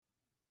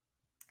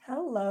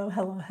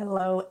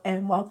Hello,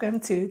 and welcome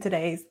to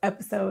today's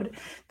episode.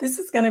 This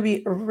is going to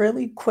be a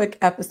really quick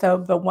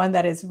episode, but one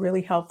that is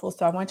really helpful.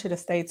 So I want you to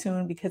stay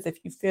tuned because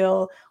if you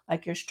feel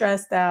like you're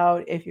stressed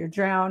out, if you're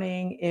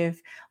drowning,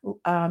 if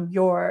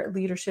your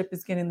leadership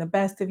is getting the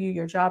best of you,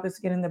 your job is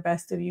getting the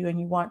best of you, and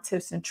you want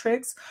tips and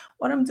tricks,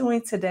 what I'm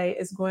doing today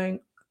is going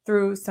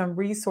through some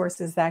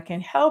resources that can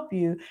help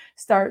you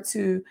start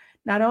to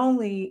not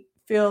only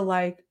feel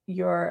like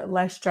you're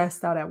less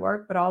stressed out at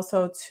work, but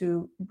also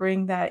to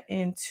bring that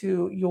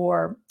into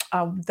your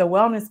the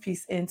wellness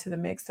piece into the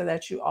mix so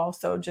that you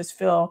also just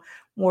feel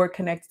more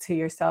connected to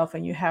yourself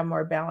and you have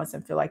more balance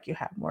and feel like you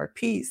have more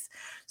peace.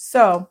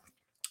 So,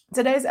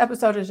 today's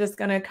episode is just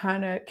going to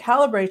kind of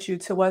calibrate you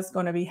to what's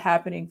going to be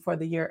happening for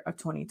the year of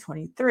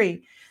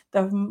 2023.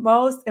 The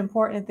most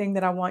important thing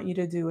that I want you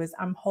to do is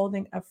I'm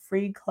holding a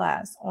free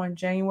class on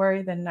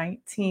January the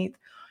 19th.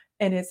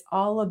 And it's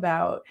all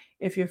about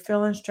if you're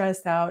feeling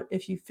stressed out,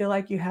 if you feel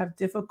like you have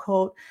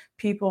difficult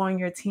people on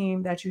your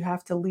team that you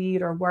have to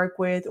lead or work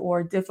with,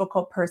 or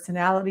difficult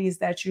personalities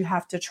that you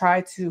have to try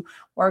to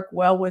work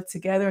well with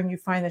together, and you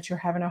find that you're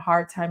having a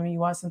hard time and you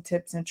want some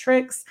tips and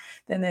tricks,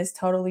 then this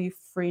totally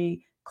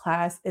free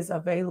class is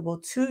available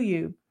to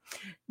you.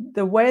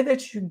 The way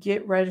that you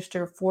get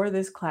registered for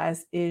this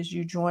class is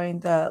you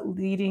join the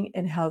Leading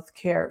in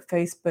Healthcare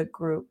Facebook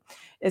group.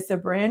 It's a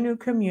brand new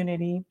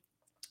community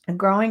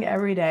growing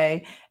every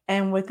day.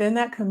 And within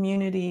that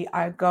community,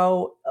 I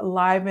go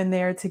live in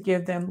there to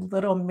give them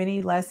little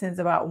mini lessons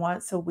about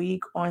once a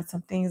week on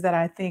some things that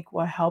I think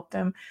will help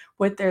them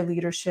with their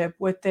leadership,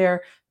 with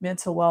their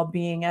mental well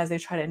being as they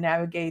try to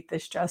navigate the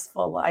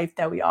stressful life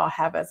that we all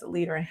have as a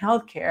leader in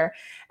healthcare.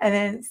 And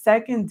then,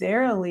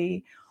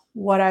 secondarily,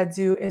 what I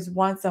do is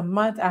once a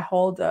month, I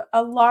hold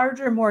a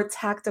larger, more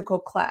tactical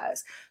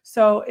class.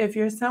 So, if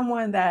you're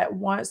someone that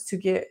wants to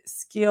get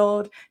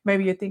skilled,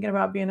 maybe you're thinking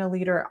about being a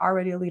leader,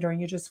 already a leader, and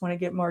you just want to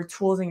get more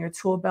tools in your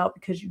tool belt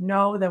because you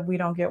know that we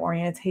don't get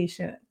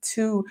orientation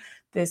to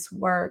this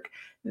work,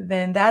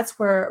 then that's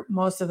where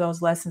most of those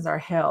lessons are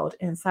held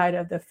inside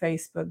of the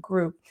Facebook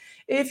group.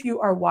 If you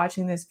are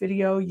watching this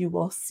video, you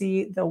will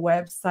see the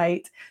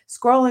website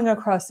scrolling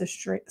across the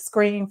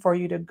screen for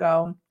you to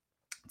go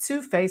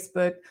to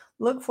Facebook,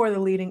 look for the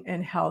Leading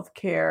in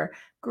Healthcare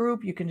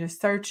group. You can just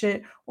search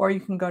it, or you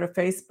can go to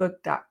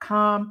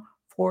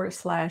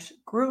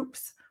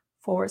facebook.com/groups/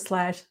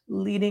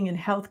 Leading in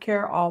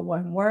Healthcare, all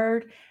one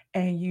word,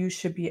 and you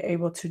should be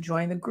able to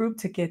join the group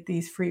to get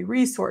these free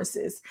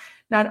resources.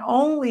 Not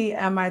only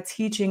am I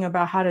teaching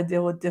about how to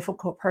deal with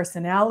difficult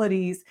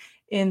personalities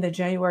in the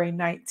January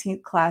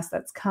 19th class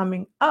that's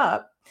coming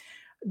up,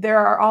 there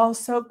are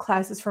also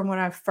classes from when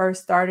I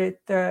first started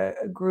the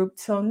group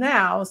till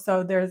now.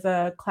 So there's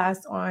a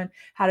class on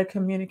how to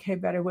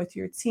communicate better with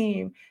your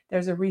team.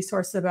 There's a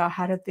resource about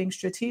how to think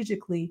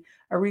strategically,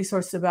 a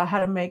resource about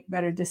how to make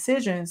better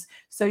decisions.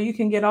 So you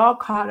can get all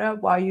caught up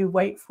while you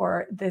wait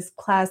for this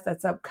class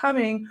that's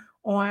upcoming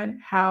on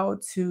how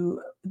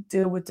to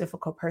deal with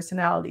difficult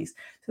personalities.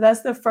 So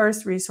that's the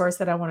first resource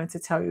that I wanted to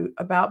tell you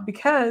about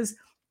because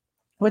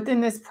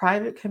within this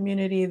private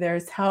community,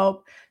 there's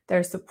help,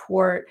 there's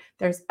support,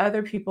 there's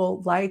other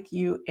people like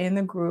you in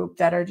the group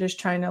that are just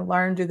trying to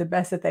learn, do the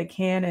best that they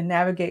can, and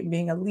navigate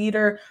being a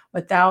leader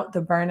without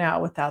the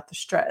burnout, without the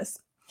stress.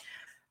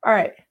 All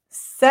right.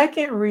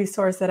 Second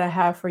resource that I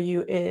have for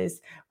you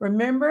is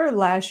remember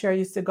last year I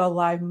used to go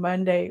live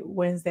Monday,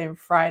 Wednesday, and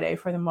Friday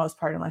for the most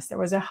part, unless there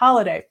was a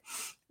holiday.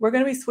 We're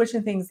going to be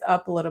switching things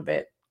up a little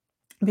bit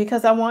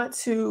because I want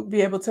to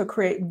be able to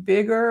create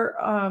bigger,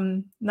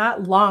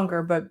 not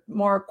longer, but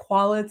more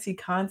quality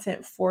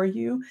content for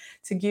you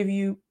to give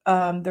you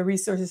the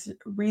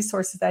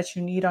resources that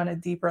you need on a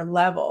deeper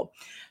level.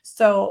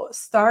 So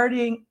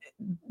starting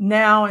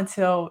now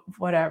until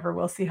whatever,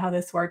 we'll see how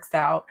this works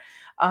out.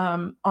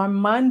 On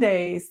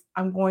Mondays,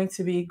 I'm going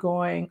to be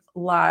going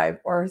live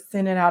or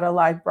sending out a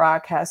live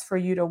broadcast for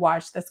you to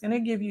watch. That's going to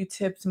give you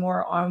tips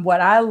more on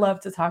what I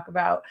love to talk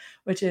about,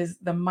 which is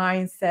the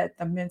mindset,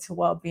 the mental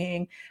well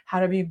being, how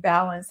to be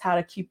balanced, how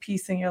to keep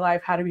peace in your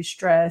life, how to be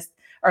stressed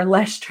or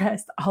less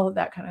stressed, all of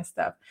that kind of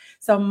stuff.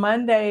 So,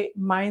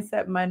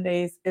 Mindset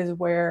Mondays, is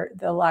where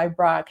the live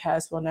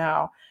broadcast will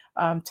now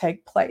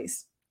take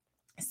place.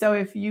 So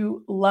if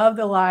you love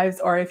the lives,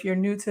 or if you're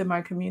new to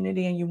my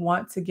community and you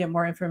want to get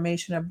more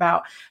information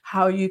about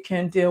how you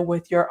can deal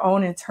with your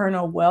own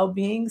internal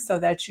well-being so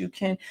that you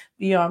can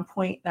be on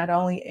point not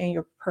only in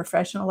your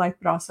professional life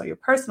but also your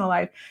personal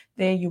life,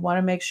 then you want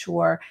to make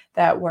sure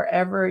that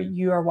wherever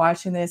you are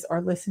watching this or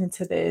listening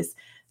to this,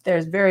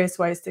 there's various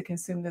ways to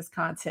consume this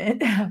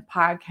content: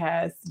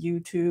 podcasts,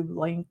 YouTube,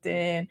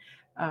 LinkedIn.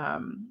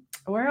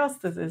 Where else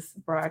does this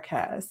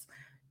broadcast?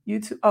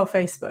 YouTube, oh,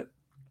 Facebook.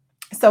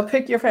 So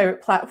pick your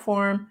favorite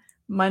platform,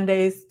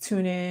 Mondays,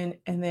 tune in,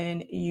 and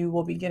then you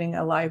will be getting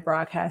a live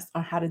broadcast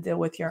on how to deal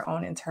with your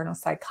own internal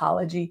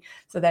psychology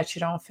so that you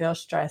don't feel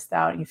stressed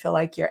out and you feel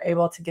like you're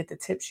able to get the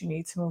tips you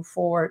need to move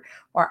forward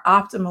or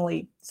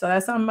optimally. So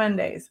that's on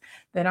Mondays.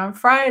 Then on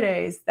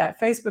Fridays, that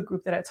Facebook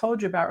group that I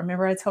told you about,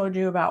 remember I told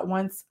you about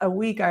once a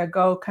week, I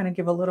go kind of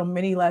give a little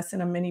mini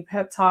lesson, a mini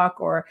pep talk,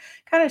 or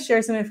kind of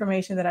share some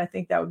information that I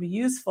think that would be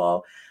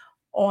useful.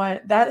 On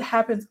that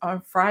happens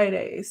on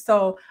Fridays.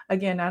 So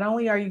again, not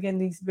only are you getting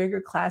these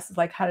bigger classes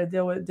like how to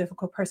deal with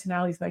difficult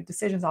personalities, make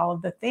decisions, all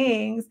of the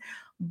things,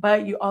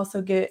 but you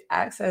also get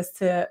access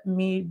to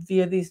me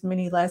via these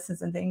mini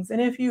lessons and things. And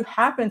if you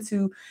happen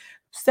to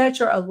set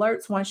your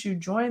alerts once you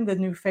join the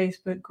new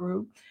Facebook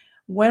group,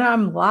 when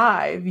I'm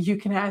live, you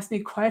can ask me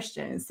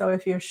questions. So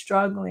if you're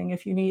struggling,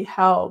 if you need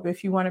help,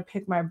 if you want to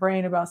pick my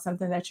brain about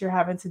something that you're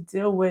having to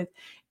deal with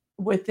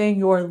within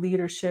your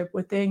leadership,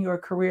 within your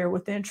career,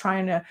 within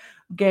trying to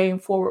gain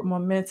forward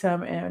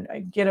momentum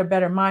and get a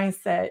better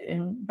mindset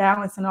and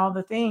balance and all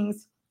the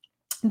things,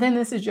 then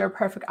this is your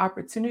perfect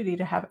opportunity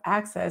to have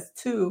access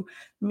to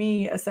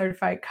me, a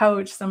certified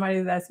coach, somebody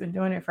that's been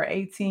doing it for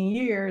 18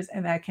 years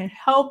and that can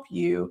help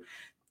you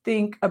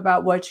think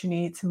about what you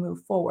need to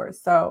move forward.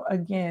 So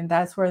again,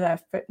 that's where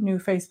that new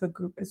Facebook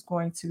group is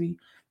going to be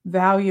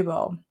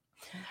valuable.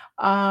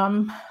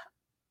 Um,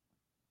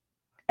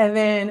 And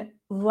then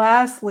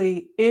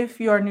lastly, if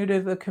you're new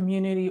to the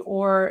community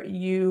or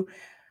you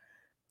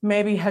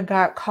maybe had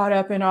got caught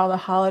up in all the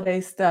holiday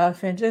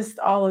stuff and just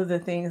all of the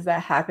things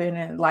that happen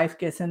and life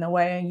gets in the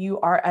way, and you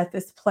are at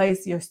this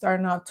place, you're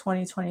starting off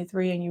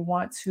 2023 and you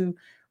want to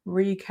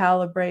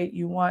recalibrate,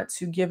 you want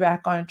to get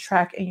back on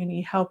track and you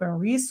need help and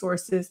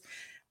resources,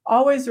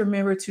 always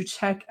remember to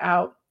check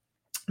out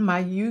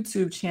my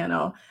YouTube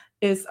channel.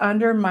 Is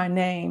under my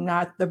name,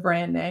 not the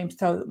brand name.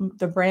 So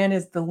the brand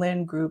is the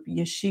Lind Group.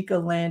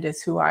 Yashika Lind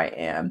is who I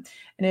am.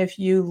 And if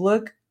you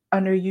look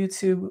under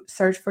YouTube,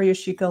 search for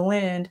Yashika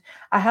Lind,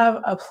 I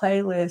have a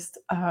playlist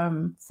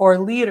for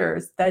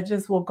leaders that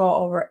just will go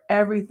over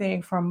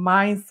everything from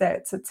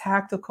mindset to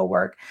tactical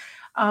work.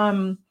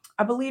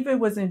 I believe it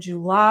was in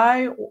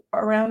July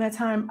around that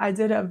time, I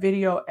did a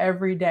video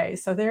every day.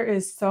 So there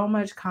is so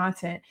much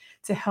content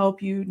to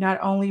help you not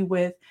only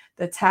with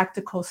the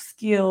tactical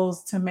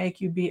skills to make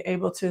you be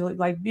able to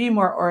like be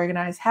more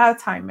organized, have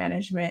time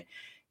management,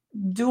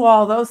 do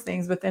all those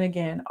things, but then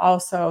again,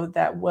 also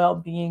that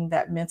well-being,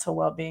 that mental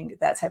well-being,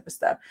 that type of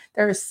stuff.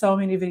 There is so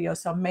many videos,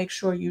 so make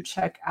sure you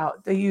check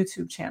out the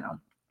YouTube channel.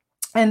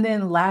 And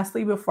then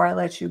lastly, before I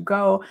let you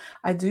go,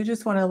 I do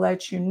just want to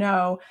let you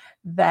know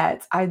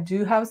that I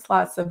do have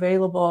slots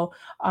available,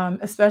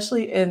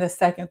 especially in the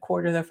second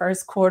quarter. The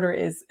first quarter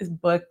is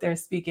booked,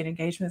 there's speaking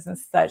engagements and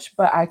such,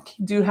 but I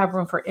do have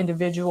room for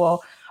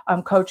individual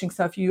coaching.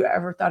 So if you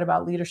ever thought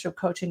about leadership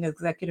coaching,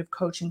 executive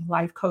coaching,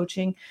 life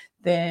coaching,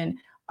 then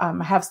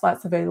I have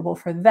slots available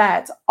for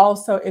that.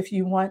 Also, if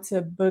you want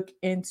to book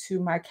into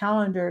my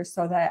calendar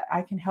so that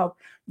I can help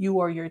you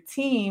or your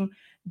team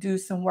do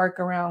some work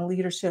around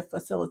leadership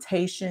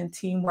facilitation,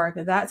 teamwork,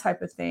 and that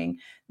type of thing,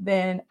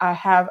 then I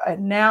have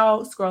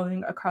now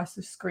scrolling across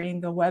the screen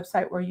the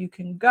website where you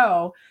can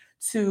go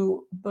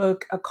to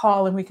book a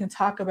call and we can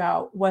talk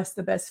about what's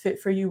the best fit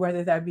for you,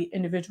 whether that be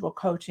individual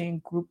coaching,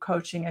 group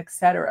coaching,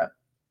 etc.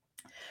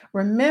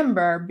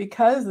 Remember,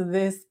 because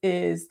this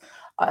is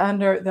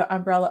under the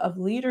umbrella of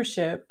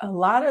leadership, a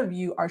lot of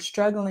you are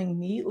struggling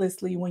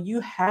needlessly when you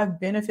have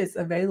benefits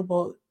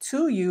available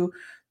to you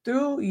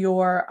through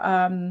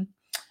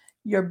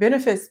your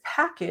benefits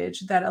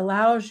package that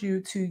allows you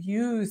to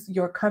use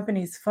your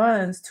company's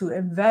funds to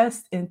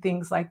invest in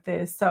things like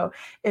this. So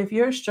if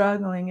you're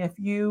struggling, if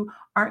you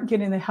aren't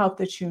getting the help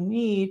that you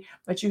need,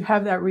 but you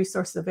have that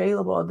resource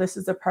available, this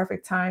is the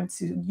perfect time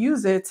to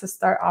use it to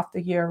start off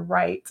the year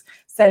right,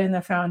 setting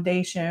the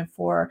foundation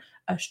for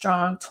a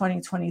strong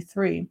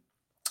 2023.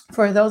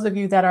 For those of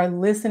you that are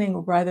listening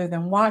rather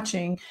than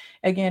watching,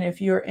 again,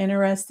 if you're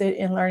interested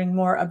in learning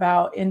more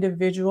about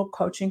individual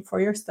coaching for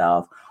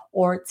yourself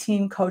or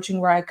team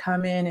coaching, where I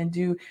come in and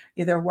do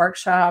either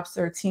workshops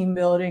or team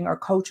building or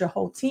coach a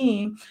whole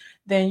team,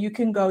 then you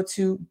can go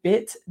to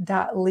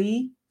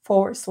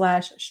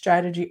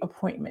bit.ly/strategy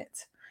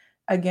appointment.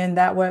 Again,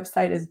 that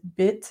website is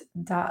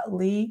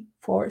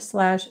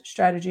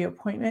bit.ly/strategy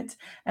appointment.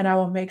 And I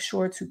will make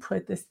sure to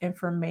put this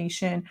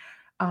information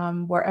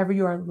wherever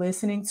you are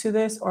listening to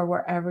this or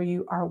wherever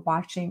you are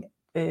watching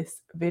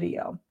this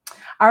video.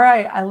 All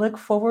right, I look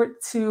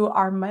forward to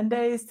our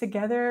Mondays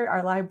together,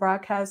 our live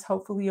broadcast.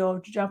 Hopefully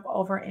you'll jump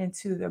over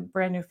into the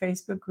brand new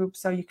Facebook group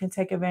so you can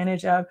take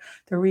advantage of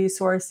the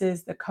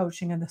resources, the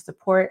coaching, and the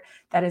support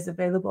that is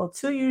available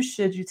to you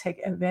should you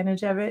take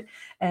advantage of it.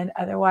 And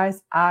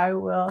otherwise, I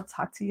will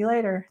talk to you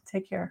later.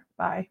 Take care.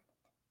 Bye.